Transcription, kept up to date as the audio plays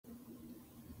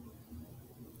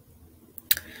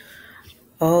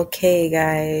Okay,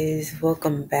 guys,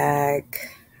 welcome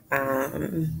back.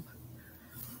 I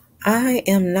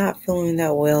am not feeling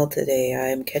that well today.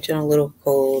 I'm catching a little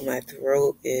cold. My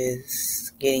throat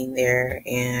is getting there,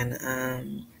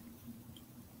 and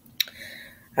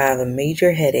I have a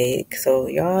major headache. So,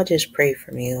 y'all just pray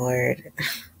for me, Lord.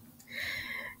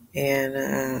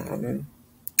 And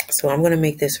so, I'm going to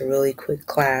make this a really quick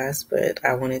class, but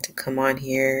I wanted to come on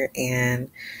here and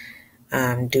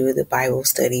do the Bible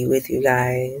study with you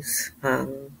guys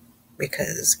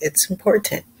because it's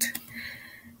important.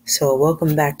 So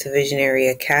welcome back to Visionary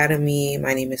Academy.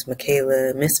 My name is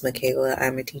Michaela, Miss Michaela.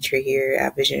 I'm a teacher here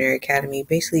at Visionary Academy,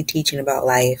 basically teaching about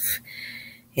life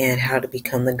and how to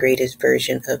become the greatest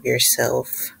version of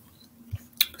yourself.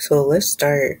 So let's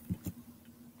start.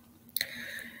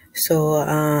 So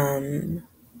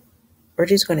we're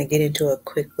just going to get into a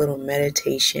quick little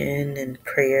meditation and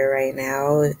prayer right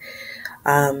now.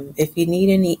 If you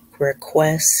need any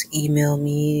requests, email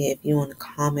me. If you want to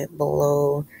comment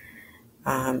below,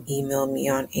 email me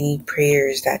on any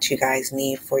prayers that you guys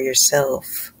need for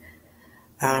yourself.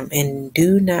 And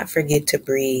do not forget to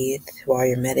breathe while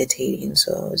you're meditating.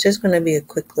 So it's just going to be a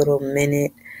quick little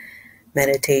minute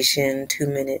meditation,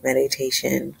 2-minute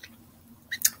meditation,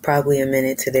 probably a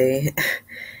minute today,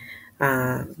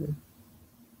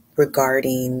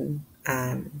 regarding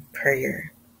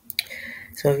prayer.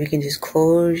 So if you can just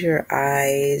close your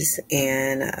eyes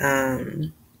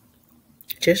and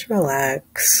just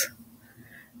relax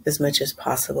as much as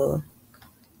possible.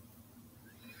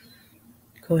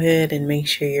 Go ahead and make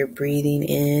sure you're breathing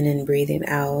in and breathing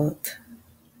out.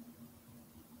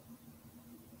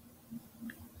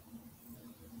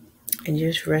 And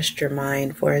just rest your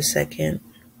mind for a second.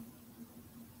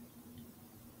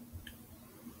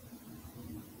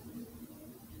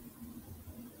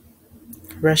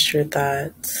 Rest your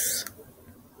thoughts.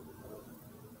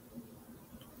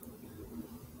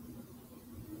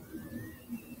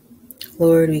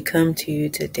 Lord, we come to you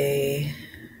today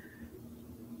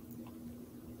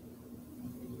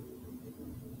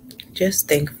just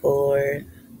thankful, Lord,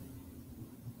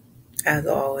 as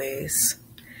always.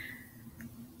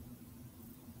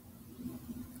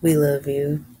 We love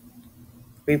you.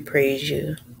 We praise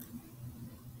you.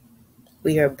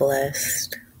 We are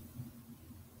blessed.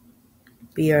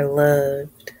 We are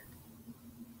loved.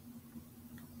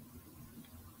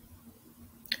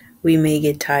 We may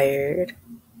get tired,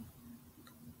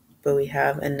 but we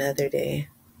have another day.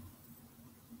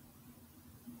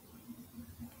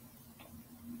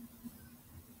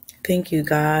 Thank you,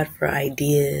 God, for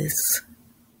ideas.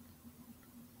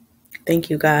 Thank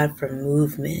you, God, for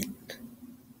movement.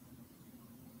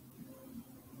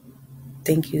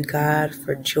 Thank you, God,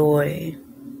 for joy.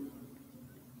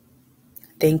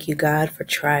 Thank you, God, for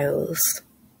trials.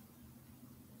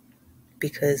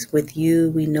 Because with you,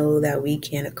 we know that we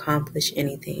can accomplish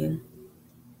anything.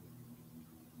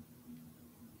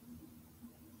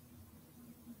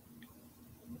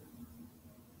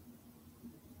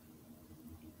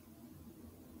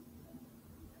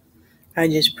 I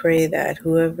just pray that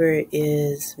whoever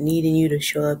is needing you to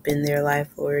show up in their life,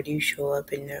 Lord, you show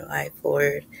up in their life,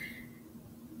 Lord.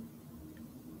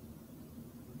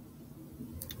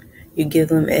 You give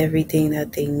them everything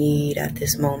that they need at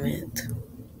this moment.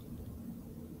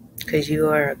 Because you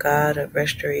are a God of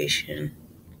restoration.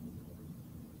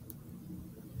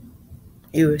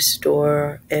 You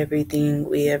restore everything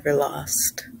we ever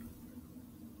lost,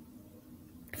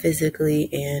 physically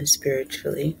and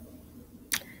spiritually.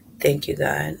 Thank you,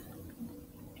 God.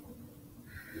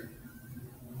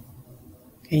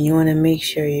 And you want to make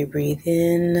sure you breathe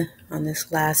in on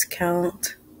this last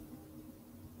count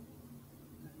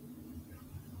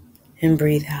and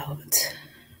breathe out.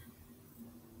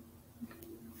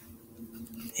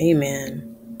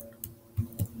 Amen.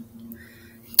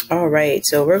 All right,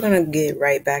 so we're going to get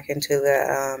right back into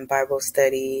the Bible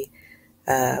study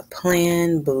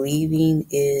plan. Believing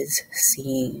is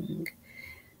seeing.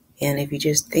 And if you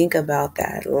just think about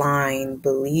that line,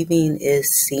 believing is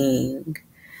seeing,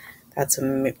 that's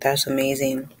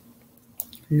amazing.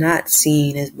 Not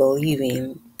seeing is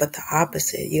believing, but the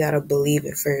opposite. You got to believe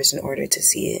it first in order to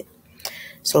see it.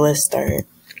 So let's start.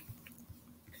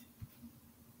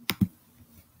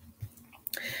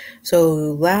 So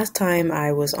last time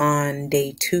I was on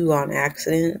day 2 on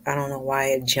accident. I don't know why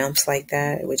it jumps like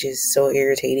that, which is so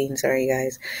irritating. Sorry,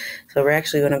 guys. So we're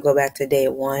actually going to go back to day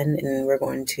 1, and we're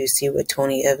going to see what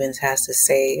Tony Evans has to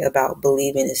say about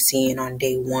believing is seeing on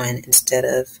day 1 instead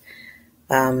of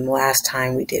last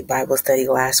time we did Bible study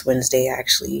last Wednesday. I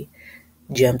actually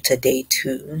jumped to day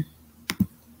 2.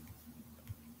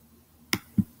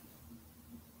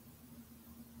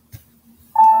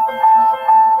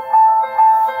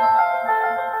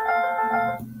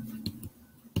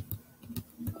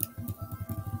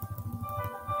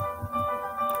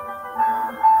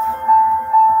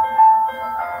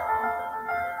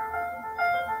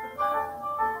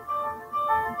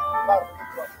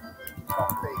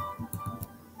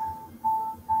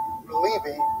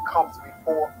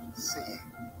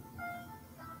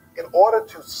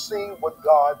 see what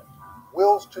God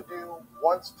wills to do,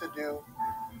 wants to do,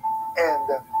 and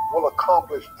will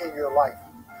accomplish in your life.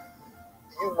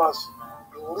 You must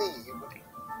believe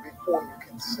before you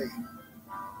can see.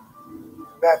 In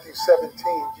Matthew 17,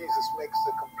 Jesus makes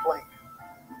the complaint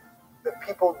that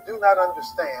people do not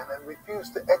understand and refuse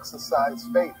to exercise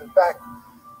faith. In fact,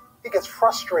 he gets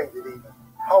frustrated even.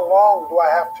 How long do I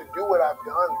have to do what I've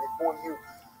done before you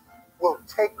will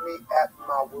take me at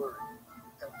my word?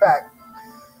 In fact,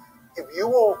 if you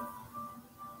will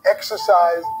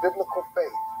exercise biblical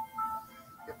faith,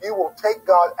 if you will take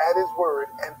God at his word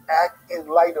and act in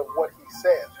light of what he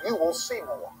says, you will see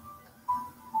more.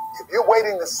 If you're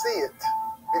waiting to see it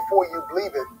before you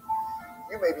believe it,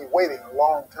 you may be waiting a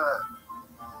long time.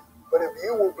 But if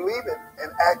you will believe it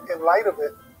and act in light of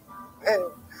it, then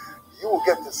you will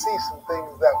get to see some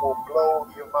things that will blow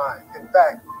your mind. In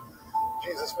fact,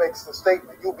 Jesus makes the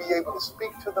statement, you'll be able to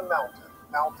speak to the mountain.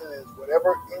 Mountain is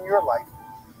whatever in your life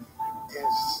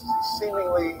is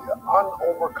seemingly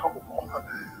unovercomable,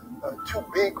 too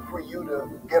big for you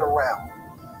to get around.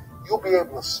 You'll be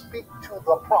able to speak to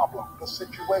the problem, the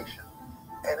situation,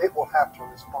 and it will have to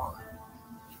respond.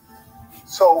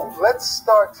 So let's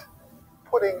start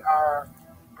putting our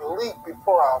belief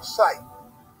before our sight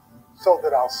so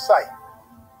that our sight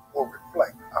will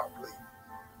reflect our belief.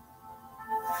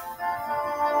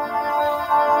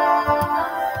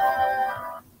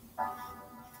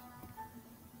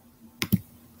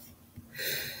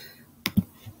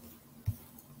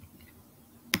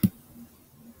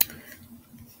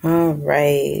 All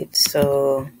right,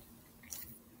 so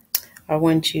I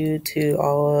want you to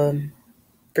all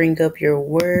bring up your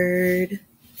word.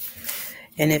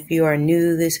 And if you are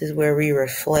new, this is where we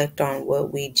reflect on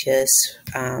what we just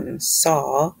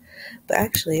saw. But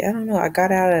actually, I don't know. I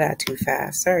got out of that too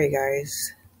fast. Sorry,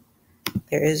 guys.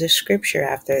 There is a scripture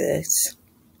after this.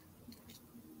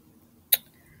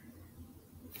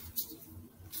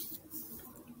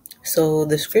 So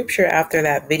the scripture after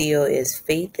that video is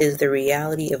faith is the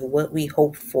reality of what we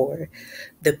hope for,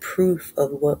 the proof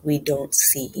of what we don't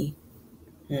see.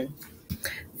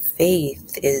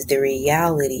 Faith is the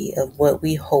reality of what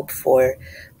we hope for,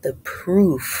 the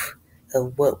proof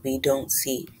of what we don't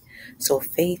see. So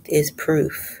faith is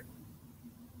proof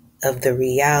of the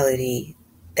reality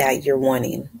that you're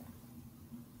wanting.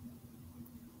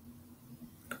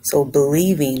 So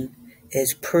believing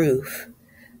is proof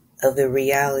of the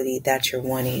reality that you're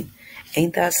wanting.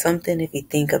 Ain't that something if you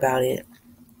think about it?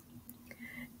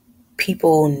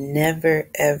 People never,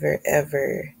 ever,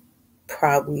 ever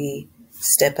probably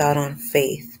step out on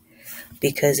faith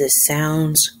because it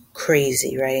sounds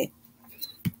crazy, right?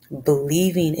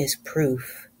 Believing is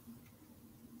proof.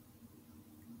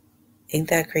 Ain't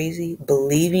that crazy?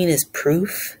 Believing is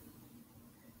proof.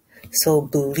 So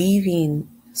believing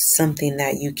something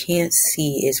that you can't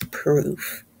see is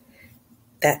proof.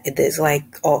 That it's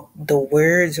like the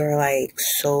words are like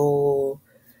so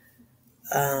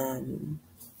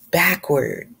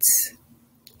backwards.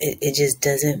 It just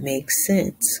doesn't make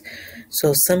sense.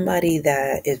 So somebody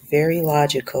that is very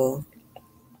logical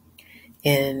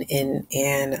and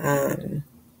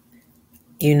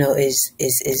you know is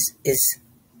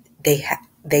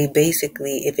they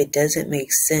basically, if it doesn't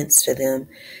make sense to them,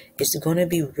 it's going to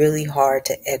be really hard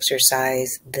to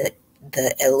exercise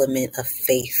the element of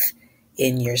faith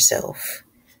in yourself.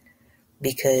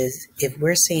 Because if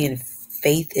we're saying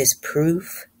faith is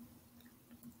proof,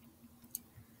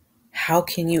 how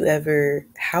can you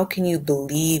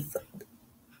believe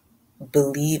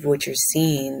what you're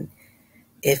seeing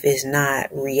if it's not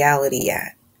reality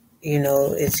yet? You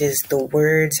know, it's just the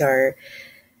words are,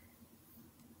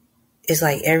 it's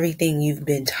like everything you've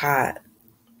been taught,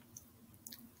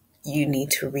 you need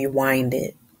to rewind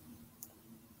it,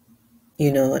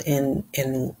 you know, and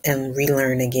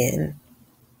relearn again.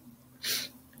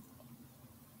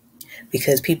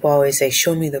 Because people always say,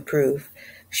 show me the proof,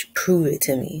 prove it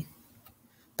to me.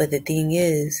 But the thing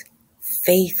is,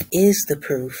 faith is the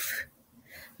proof.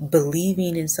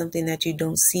 Believing in something that you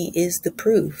don't see is the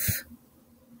proof.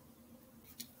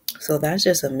 So that's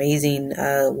just amazing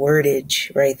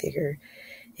wordage right there,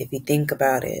 if you think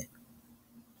about it.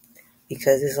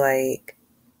 Because it's like,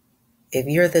 if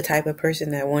you're the type of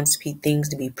person that wants things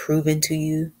to be proven to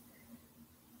you,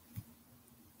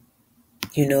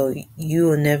 you know, you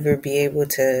will never be able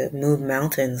to move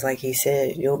mountains, like he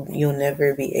said. You'll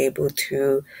never be able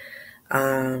to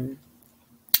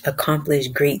accomplish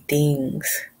great things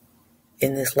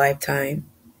in this lifetime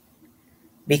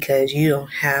because you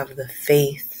don't have the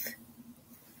faith.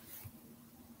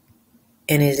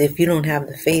 And as if you don't have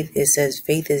the faith, it says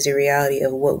faith is the reality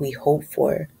of what we hope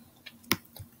for.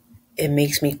 It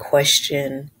makes me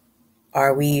question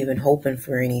are we even hoping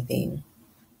for anything?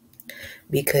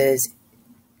 Because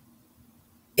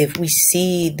if we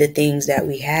see the things that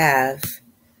we have,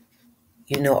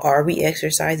 are we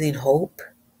exercising hope?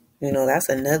 That's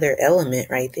another element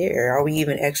right there. Are we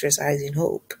even exercising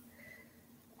hope?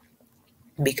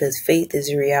 Because faith is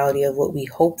the reality of what we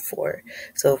hope for.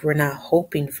 So if we're not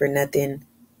hoping for nothing,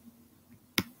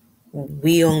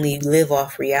 we only live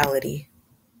off reality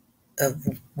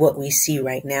of what we see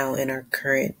right now in our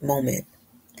current moment.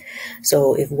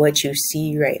 So if what you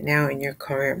see right now in your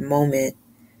current moment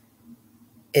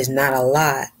is not a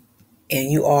lot, and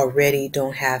you already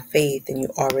don't have faith and you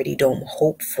already don't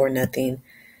hope for nothing,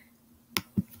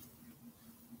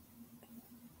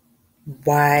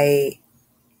 why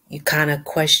you kind of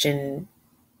question,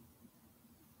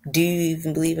 do you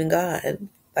even believe in God?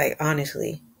 Like,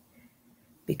 honestly,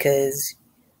 because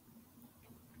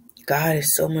God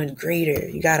is so much greater.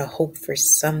 You got to hope for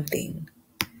something.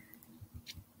 You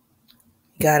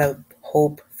got to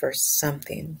hope for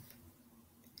something,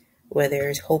 whether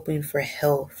it's hoping for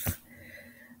health,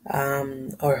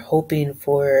 or hoping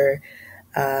for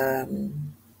a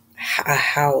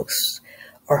house,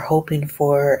 or hoping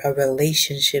for a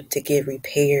relationship to get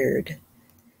repaired.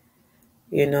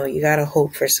 You got to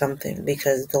hope for something,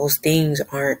 because those things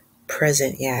aren't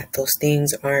present yet. Those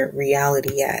things aren't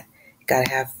reality yet. You got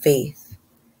to have faith.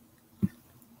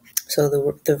 So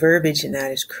the verbiage in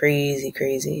that is crazy,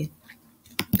 crazy.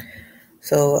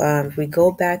 So if we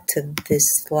go back to this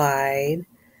slide,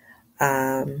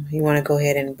 you want to go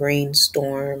ahead and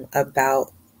brainstorm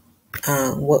about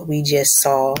what we just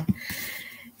saw.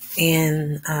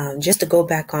 And just to go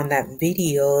back on that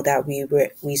video that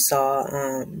we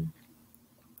saw,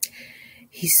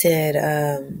 he said,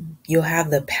 you'll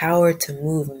have the power to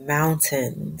move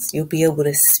mountains. You'll be able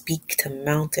to speak to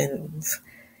mountains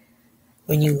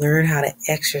when you learn how to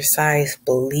exercise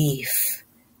belief,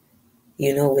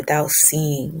 without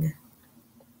seeing.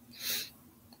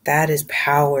 That is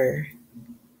power.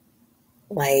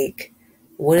 Like,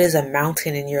 what is a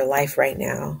mountain in your life right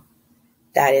now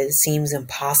that it seems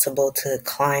impossible to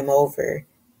climb over?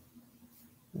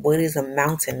 What is a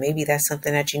mountain? Maybe that's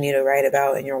something that you need to write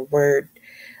about in your word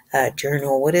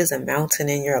journal. What is a mountain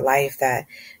in your life that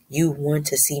you want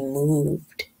to see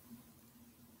moved?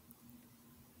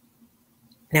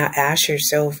 Now ask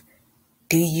yourself,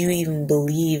 do you even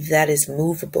believe that is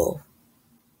movable?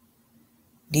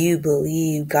 Do you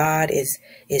believe God is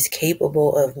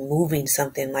capable of moving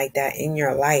something like that in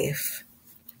your life?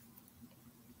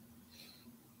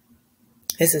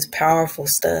 This is powerful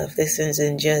stuff. This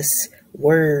isn't just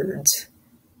words.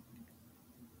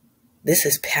 This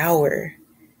is power.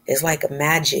 It's like a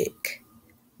magic,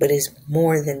 but it's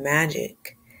more than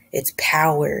magic. It's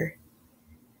power,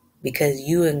 because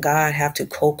you and God have to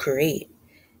co-create.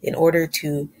 In order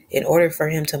for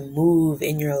him to move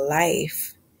in your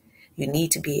life, you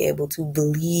need to be able to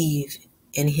believe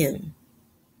in him.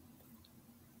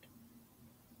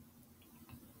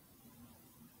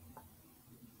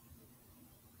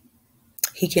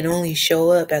 He can only show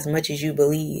up as much as you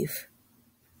believe.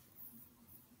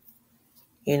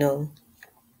 He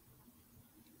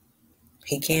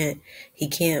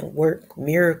can't work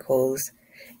miracles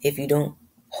if you don't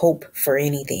hope for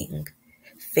anything.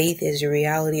 Faith is the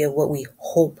reality of what we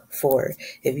hope for.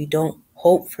 If you don't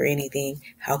hope for anything,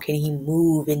 how can he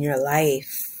move in your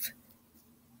life?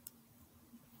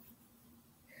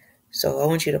 So I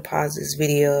want you to pause this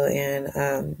video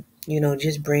and,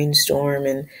 just brainstorm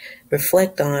and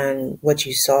reflect on what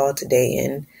you saw today.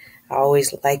 And I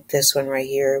always like this one right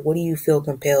here. What do you feel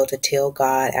compelled to tell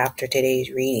God after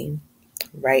today's reading?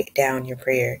 Write down your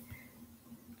prayer.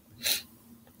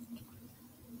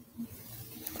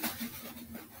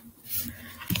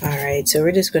 All right, so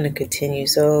we're just going to continue.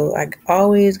 So I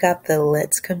always got the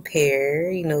let's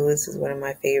compare. This is one of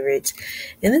my favorites.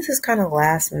 And this is kind of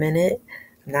last minute.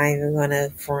 I'm not even going to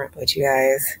front with you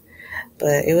guys.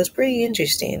 But it was pretty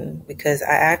interesting because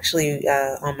I actually,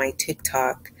 on my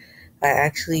TikTok, I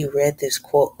actually read this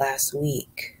quote last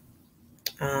week.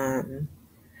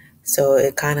 So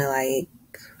it kind of like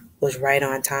was right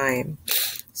on time.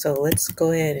 So let's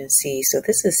go ahead and see. So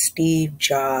this is Steve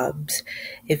Jobs.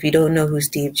 If you don't know who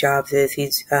Steve Jobs is,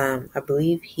 he's, I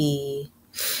believe he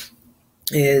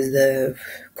is the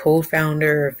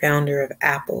co-founder or founder of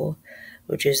Apple,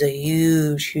 which is a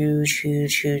huge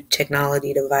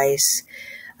technology device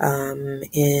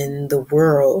in the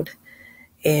world.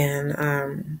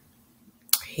 And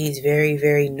he's very,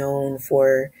 very known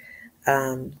for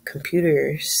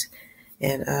computers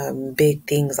and big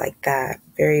things like that.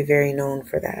 Very, very known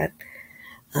for that.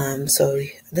 So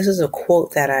this is a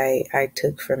quote that I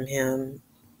took from him.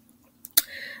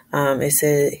 It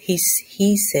said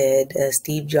he said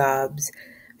Steve Jobs,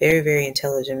 very, very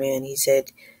intelligent man. He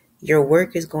said, "Your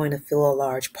work is going to fill a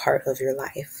large part of your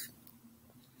life,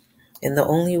 and the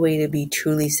only way to be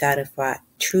truly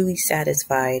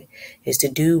satisfied is to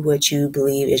do what you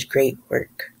believe is great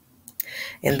work.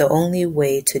 And the only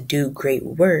way to do great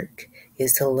work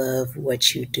is to love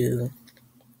what you do.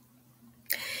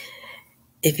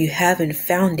 If you haven't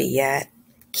found it yet,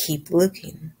 keep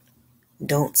looking.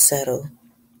 Don't settle.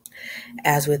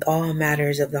 As with all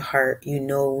matters of the heart, you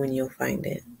know when you'll find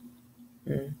it."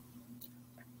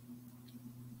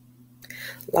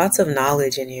 Lots of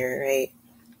knowledge in here, right?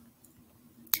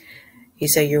 He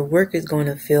said your work is going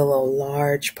to fill a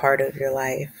large part of your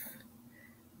life.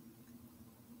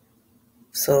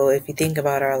 So if you think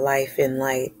about our life in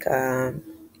like a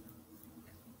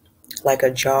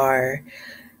jar,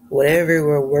 whatever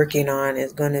we're working on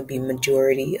is going to be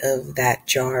majority of that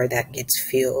jar that gets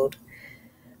filled.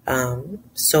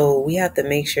 So we have to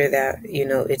make sure that,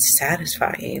 it's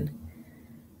satisfying.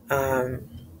 And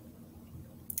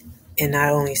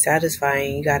not only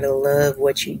satisfying, you got to love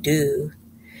what you do.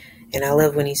 And I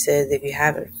love when he says, if you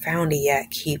haven't found it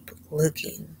yet, keep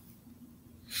looking.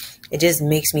 It just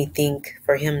makes me think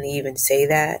for him to even say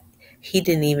that. He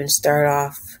didn't even start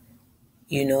off,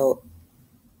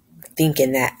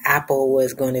 thinking that Apple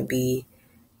was going to be,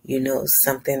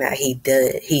 something that he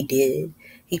did.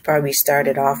 He probably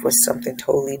started off with something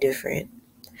totally different.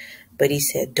 But he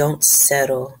said, don't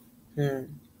settle.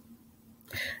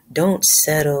 Don't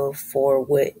settle for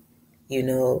what,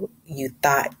 you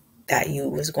thought that you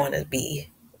was going to be.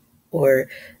 Or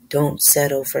don't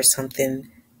settle for something,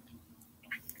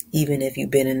 even if you've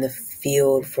been in the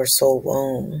field for so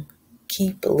long.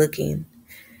 Keep looking.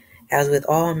 As with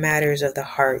all matters of the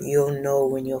heart, you'll know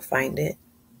when you'll find it.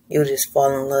 You'll just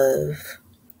fall in love.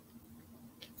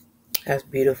 That's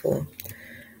beautiful.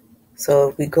 So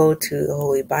if we go to the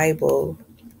Holy Bible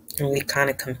and we kind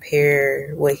of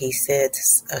compare what he said to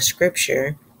a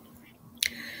scripture,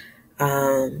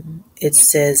 it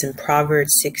says in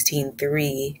Proverbs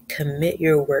 16:3, commit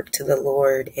your work to the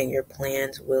Lord and your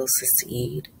plans will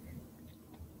succeed.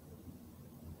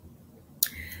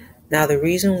 Now, the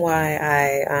reason why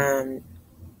I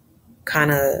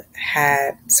kind of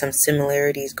had some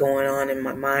similarities going on in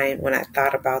my mind when I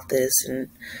thought about this and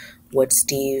what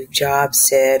Steve Jobs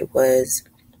said was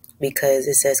because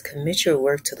it says, commit your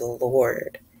work to the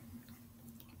Lord.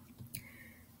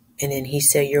 And then he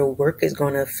said, your work is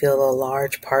going to fill a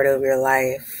large part of your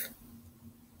life.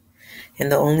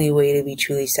 And the only way to be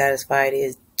truly satisfied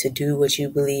is to do what you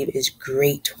believe is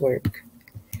great work.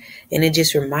 And it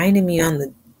just reminded me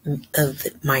of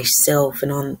myself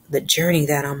and on the journey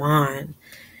that I'm on.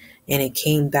 And it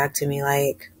came back to me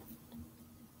like,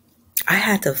 I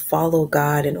had to follow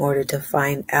God in order to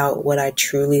find out what I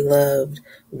truly loved,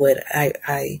 what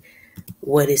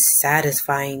is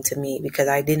satisfying to me, because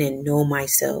I didn't know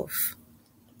myself.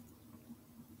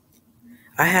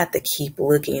 I had to keep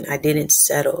looking. I didn't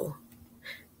settle.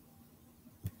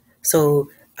 So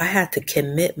I had to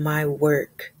commit my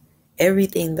work.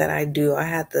 Everything that I do, I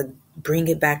had to bring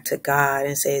it back to God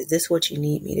and say, is this what you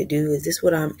need me to do? Is this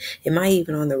am I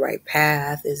even on the right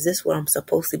path? Is this what I'm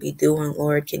supposed to be doing,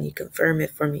 Lord? Can you confirm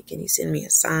it for me? Can you send me a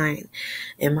sign?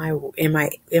 Am I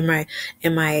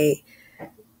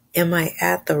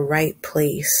at the right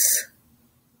place?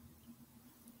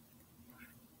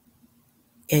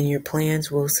 And your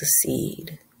plans will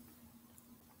succeed.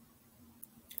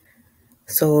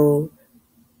 So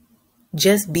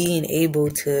just being able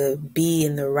to be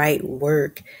in the right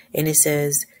work, and it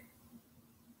says,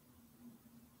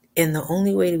 and the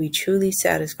only way to be truly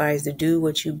satisfied is to do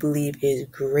what you believe is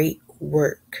great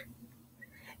work.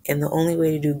 And the only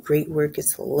way to do great work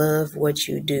is to love what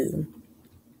you do.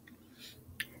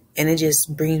 And it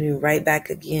just brings me right back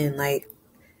again. Like,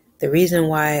 the reason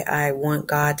why I want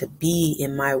God to be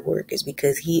in my work is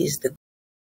because he is the greatest.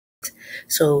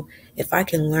 So if I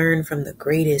can learn from the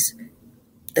greatest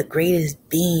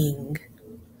being,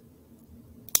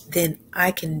 then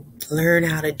I can learn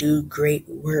how to do great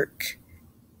work.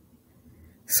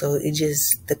 So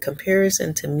the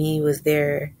comparison to me was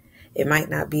there. It might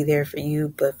not be there for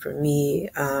you, but for me,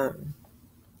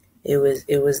 it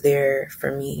was there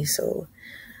for me. So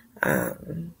I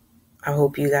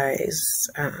hope you guys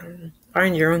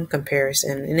find your own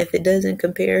comparison. And if it doesn't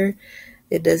compare,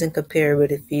 it doesn't compare.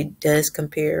 But if it does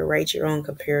compare, write your own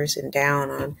comparison down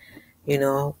on,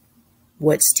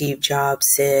 what Steve Jobs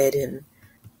said and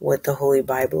what the Holy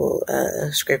Bible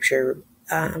scripture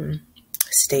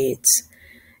states.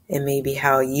 And maybe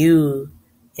how you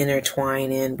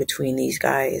intertwine in between these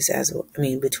guys,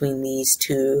 between these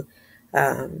two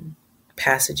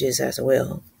passages as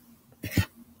well.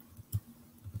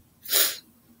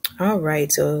 All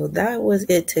right, so that was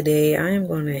it today. I am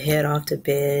going to head off to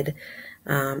bed.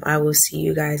 I will see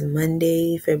you guys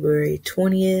Monday, February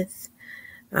 20th.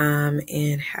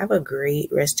 And have a great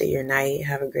rest of your night.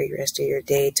 Have a great rest of your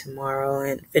day tomorrow,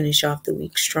 and finish off the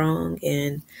week strong.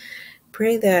 And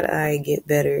pray that I get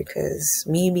better, because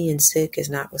me being sick is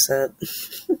not what's up.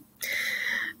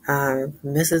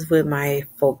 Messes with my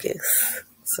focus.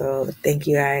 So thank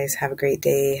you guys. Have a great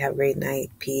day. Have a great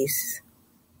night. Peace.